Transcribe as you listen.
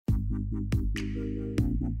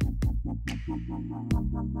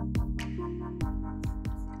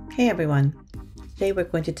Hey everyone! Today we're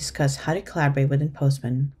going to discuss how to collaborate within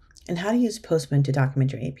Postman and how to use Postman to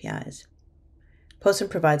document your APIs. Postman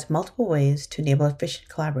provides multiple ways to enable efficient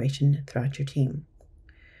collaboration throughout your team.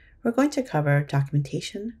 We're going to cover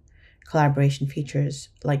documentation, collaboration features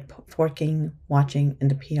like forking, watching,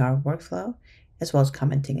 and the PR workflow, as well as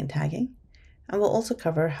commenting and tagging, and we'll also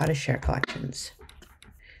cover how to share collections.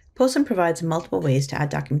 Postman provides multiple ways to add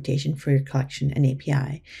documentation for your collection and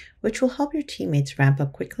API, which will help your teammates ramp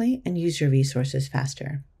up quickly and use your resources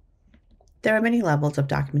faster. There are many levels of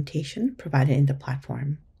documentation provided in the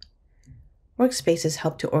platform. Workspaces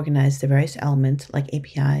help to organize the various elements like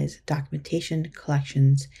APIs, documentation,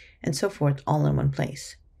 collections, and so forth all in one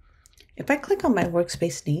place. If I click on my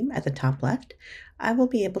workspace name at the top left, I will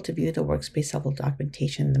be able to view the workspace-level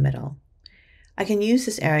documentation in the middle. I can use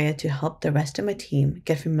this area to help the rest of my team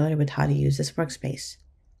get familiar with how to use this workspace.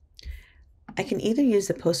 I can either use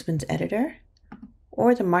the Postman's editor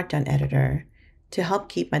or the Markdown editor to help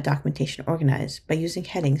keep my documentation organized by using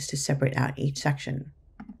headings to separate out each section.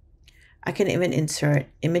 I can even insert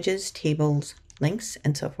images, tables, links,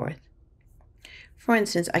 and so forth. For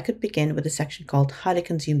instance, I could begin with a section called How to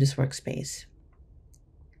Consume this Workspace.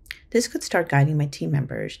 This could start guiding my team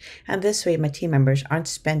members, and this way my team members aren't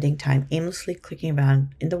spending time aimlessly clicking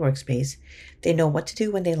around in the workspace. They know what to do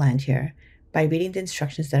when they land here by reading the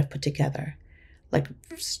instructions that I've put together, like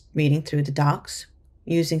reading through the docs,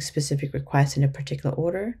 using specific requests in a particular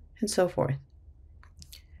order, and so forth.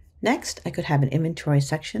 Next, I could have an inventory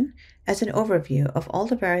section as an overview of all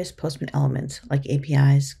the various Postman elements like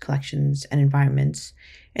APIs, collections, and environments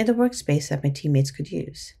in the workspace that my teammates could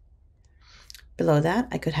use. Below that,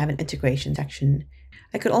 I could have an integration section.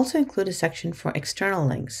 I could also include a section for external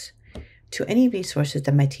links to any resources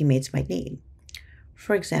that my teammates might need.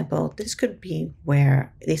 For example, this could be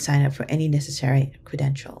where they sign up for any necessary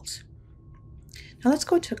credentials. Now let's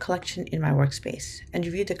go to a collection in my workspace and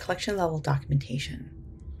review the collection level documentation.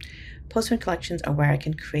 Postman collections are where I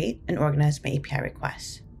can create and organize my API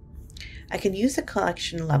requests. I can use the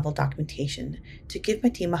collection level documentation to give my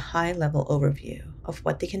team a high-level overview of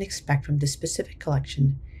what they can expect from this specific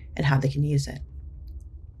collection and how they can use it.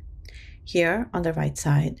 Here on the right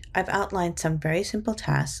side, I've outlined some very simple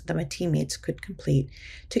tasks that my teammates could complete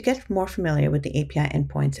to get more familiar with the API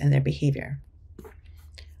endpoints and their behavior.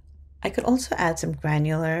 I could also add some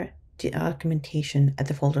granular documentation at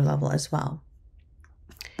the folder level as well.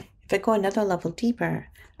 If I go another level deeper,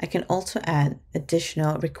 I can also add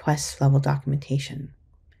additional request level documentation.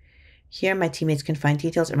 Here, my teammates can find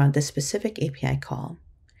details around this specific API call.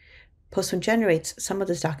 Postman generates some of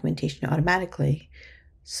this documentation automatically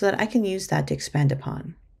so that I can use that to expand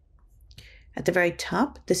upon. At the very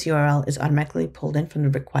top, this URL is automatically pulled in from the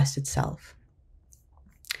request itself.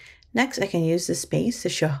 Next, I can use this space to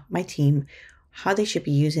show my team how they should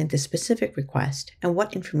be using this specific request and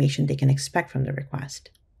what information they can expect from the request.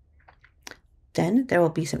 Then there will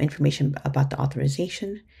be some information about the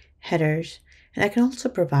authorization, headers, and I can also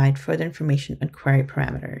provide further information on query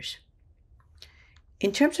parameters.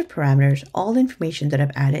 In terms of parameters, all the information that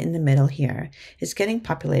I've added in the middle here is getting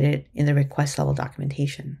populated in the request level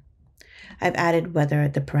documentation. I've added whether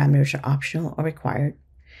the parameters are optional or required,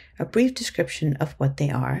 a brief description of what they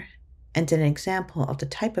are, and then an example of the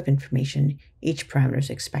type of information each parameter is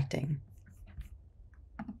expecting.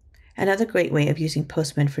 Another great way of using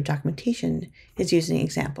Postman for documentation is using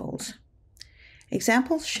examples.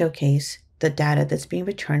 Examples showcase the data that's being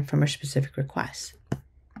returned from a specific request.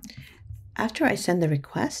 After I send the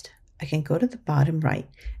request, I can go to the bottom right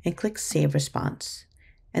and click Save Response,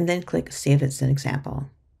 and then click Save as an example.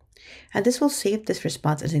 And this will save this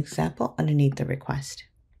response as an example underneath the request.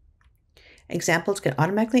 Examples get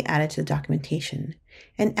automatically added to the documentation,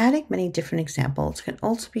 and adding many different examples can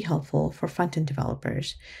also be helpful for front-end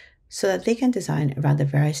developers so that they can design around the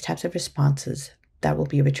various types of responses that will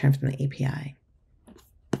be returned from the API.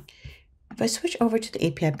 If I switch over to the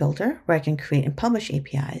API Builder, where I can create and publish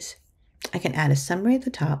APIs, I can add a summary at the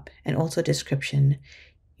top and also a description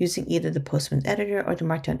using either the Postman editor or the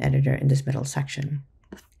Markdown editor in this middle section.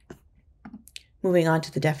 Moving on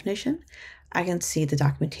to the definition, I can see the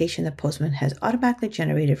documentation that Postman has automatically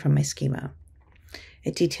generated from my schema.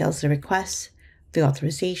 It details the requests, the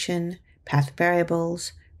authorization, path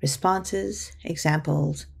variables, responses,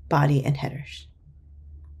 examples, body, and headers.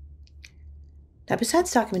 Now,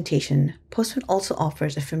 besides documentation, Postman also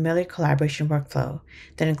offers a familiar collaboration workflow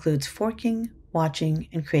that includes forking, watching,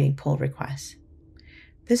 and creating pull requests.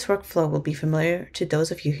 This workflow will be familiar to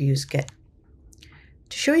those of you who use Git.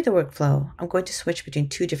 To show you the workflow, I'm going to switch between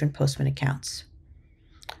two different Postman accounts.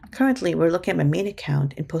 Currently, we're looking at my main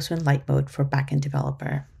account in Postman Lite mode for backend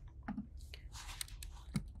developer.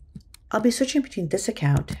 I'll be switching between this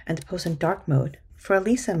account and the Post in dark mode for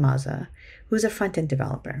Elisa Maza, who's a front-end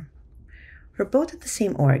developer. We're both at the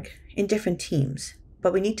same org in different teams,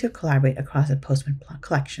 but we need to collaborate across the Postman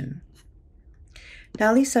collection.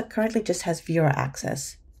 Now, Elisa currently just has viewer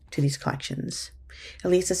access to these collections.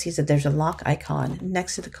 Elisa sees that there's a lock icon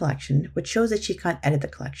next to the collection, which shows that she can't edit the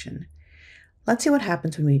collection. Let's see what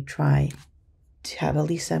happens when we try to have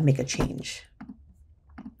Elisa make a change.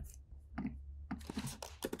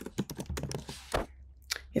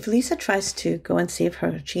 If Elisa tries to go and save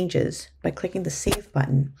her changes by clicking the Save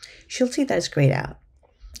button, she'll see that it's grayed out.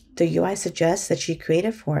 The UI suggests that she create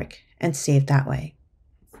a fork and save that way.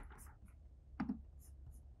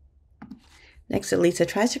 Next, Elisa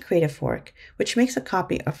tries to create a fork, which makes a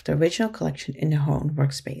copy of the original collection in her own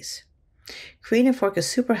workspace. Creating a fork is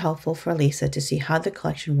super helpful for Elisa to see how the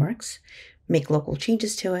collection works, make local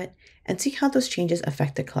changes to it, and see how those changes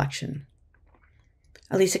affect the collection.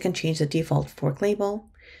 Elisa can change the default fork label,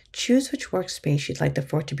 choose which workspace she'd like the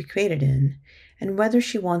fork to be created in, and whether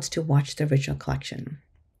she wants to watch the original collection.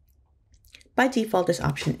 By default, this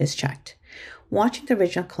option is checked. Watching the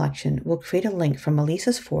original collection will create a link from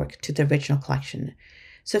Elisa's fork to the original collection,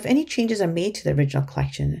 so if any changes are made to the original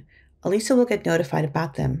collection, Elisa will get notified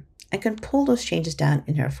about them and can pull those changes down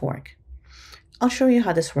in her fork. I'll show you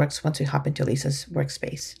how this works once we hop into Elisa's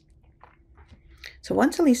workspace. So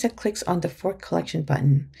once Elisa clicks on the Fork Collection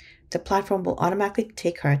button, the platform will automatically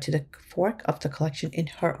take her to the fork of the collection in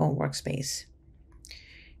her own workspace.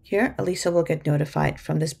 Here, Elisa will get notified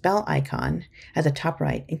from this bell icon at the top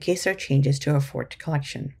right in case there are changes to her forked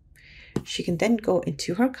collection. She can then go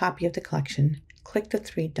into her copy of the collection, click the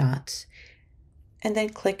three dots, and then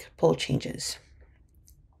click Pull Changes.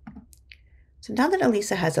 So now that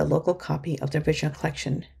Elisa has a local copy of the original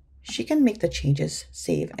collection, she can make the changes,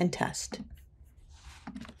 save, and test.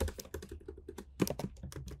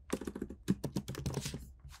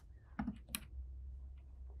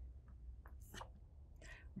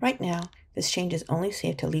 Right now, this change is only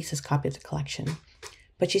saved to Lisa's copy of the collection,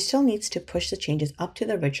 but she still needs to push the changes up to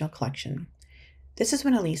the original collection. This is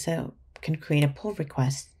when Elisa can create a pull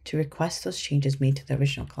request to request those changes made to the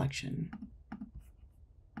original collection.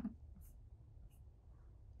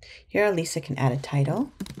 Here, Elisa can add a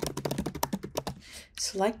title,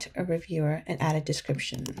 select a reviewer, and add a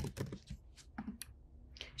description.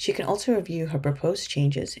 She can also review her proposed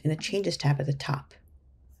changes in the Changes tab at the top.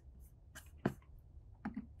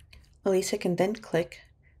 Elisa can then click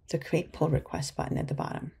the Create Pull Request button at the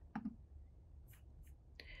bottom.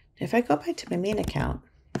 If I go back to my main account,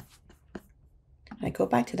 and I go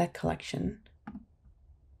back to that collection,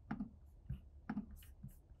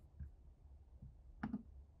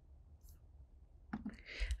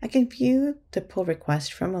 I can view the pull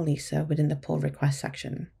request from Elisa within the pull request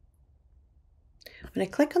section. When I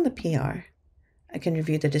click on the PR, I can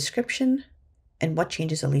review the description and what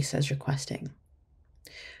changes Elisa is requesting.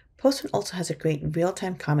 Postman also has a great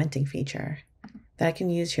real-time commenting feature that I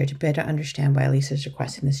can use here to better understand why Elisa is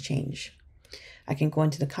requesting this change. I can go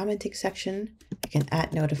into the commenting section, I can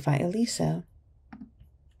 @notify Elisa,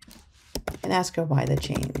 and ask her why the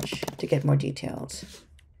change to get more details.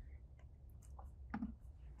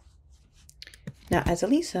 Now, as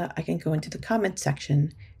Elisa, I can go into the comments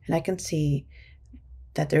section and I can see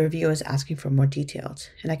that the reviewer is asking for more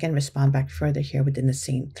details, and I can respond back further here within the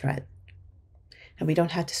same thread. And we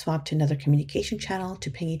don't have to swap to another communication channel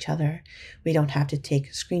to ping each other. We don't have to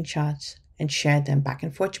take screenshots and share them back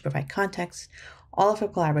and forth to provide context. All of our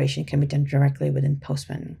collaboration can be done directly within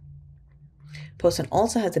Postman. Postman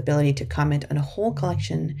also has the ability to comment on a whole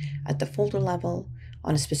collection at the folder level,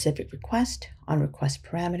 on a specific request, on request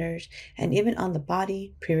parameters, and even on the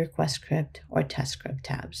body, pre-request script, or test script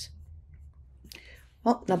tabs.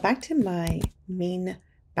 Well, now back to my main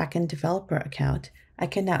backend developer account, I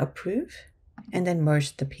can now approve and then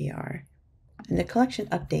merge the PR, and the collection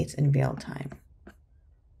updates in real time.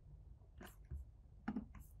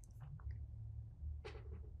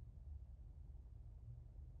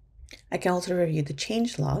 I can also review the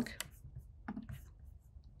changelog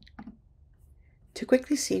to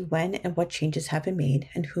quickly see when and what changes have been made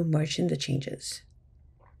and who merged in the changes.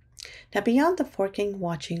 Now, beyond the forking,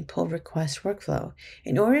 watching, pull request workflow,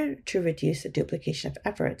 in order to reduce the duplication of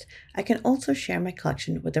effort, I can also share my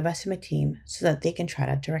collection with the rest of my team so that they can try it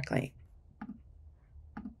out directly.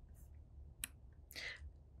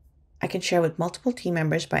 I can share with multiple team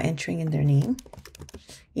members by entering in their name,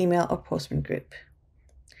 email, or Postman group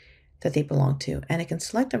that they belong to, and I can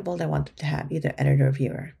select the role I want them to have, either editor or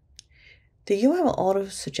viewer. The UI will auto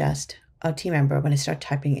suggest a team member when I start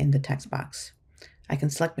typing in the text box. I can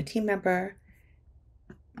select my team member,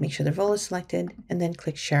 make sure the role is selected, and then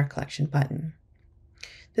click Share Collection button.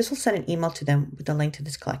 This will send an email to them with a link to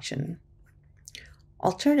this collection.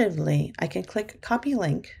 Alternatively, I can click Copy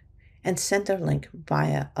Link and send their link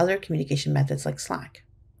via other communication methods like Slack.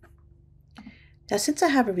 Now, since I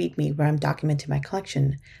have a README where I'm documenting my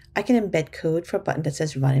collection, I can embed code for a button that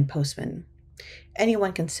says Run in Postman.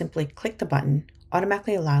 Anyone can simply click the button,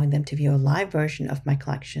 automatically allowing them to view a live version of my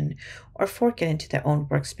collection or fork it into their own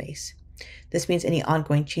workspace. This means any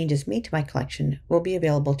ongoing changes made to my collection will be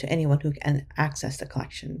available to anyone who can access the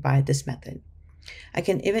collection via this method. I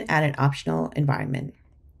can even add an optional environment.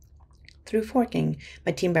 Through forking,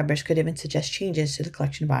 my team members could even suggest changes to the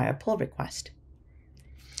collection via a pull request.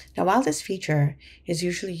 Now, while this feature is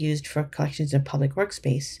usually used for collections in a public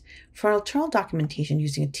workspace, for internal documentation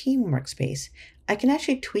using a team workspace, I can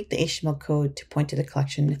actually tweak the HTML code to point to the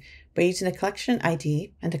collection by using the collection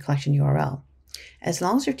ID and the collection URL. As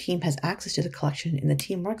long as your team has access to the collection in the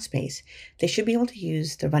team workspace, they should be able to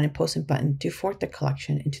use the Run in Postman button to fork the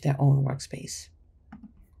collection into their own workspace.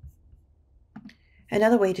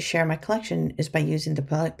 Another way to share my collection is by using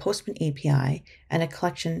the Postman API and a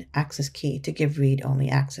collection access key to give read-only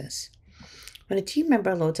access. When a team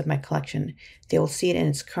member loads up my collection, they will see it in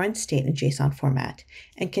its current state in JSON format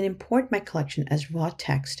and can import my collection as raw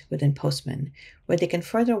text within Postman, where they can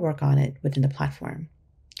further work on it within the platform.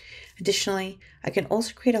 Additionally, I can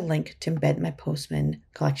also create a link to embed my Postman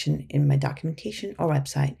collection in my documentation or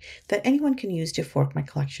website that anyone can use to fork my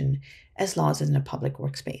collection, as long as it's in a public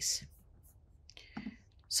workspace.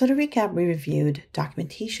 So to recap, we reviewed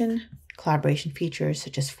documentation, collaboration features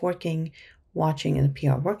such as forking, watching in the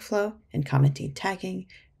PR workflow, and commenting tagging,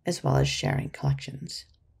 as well as sharing collections.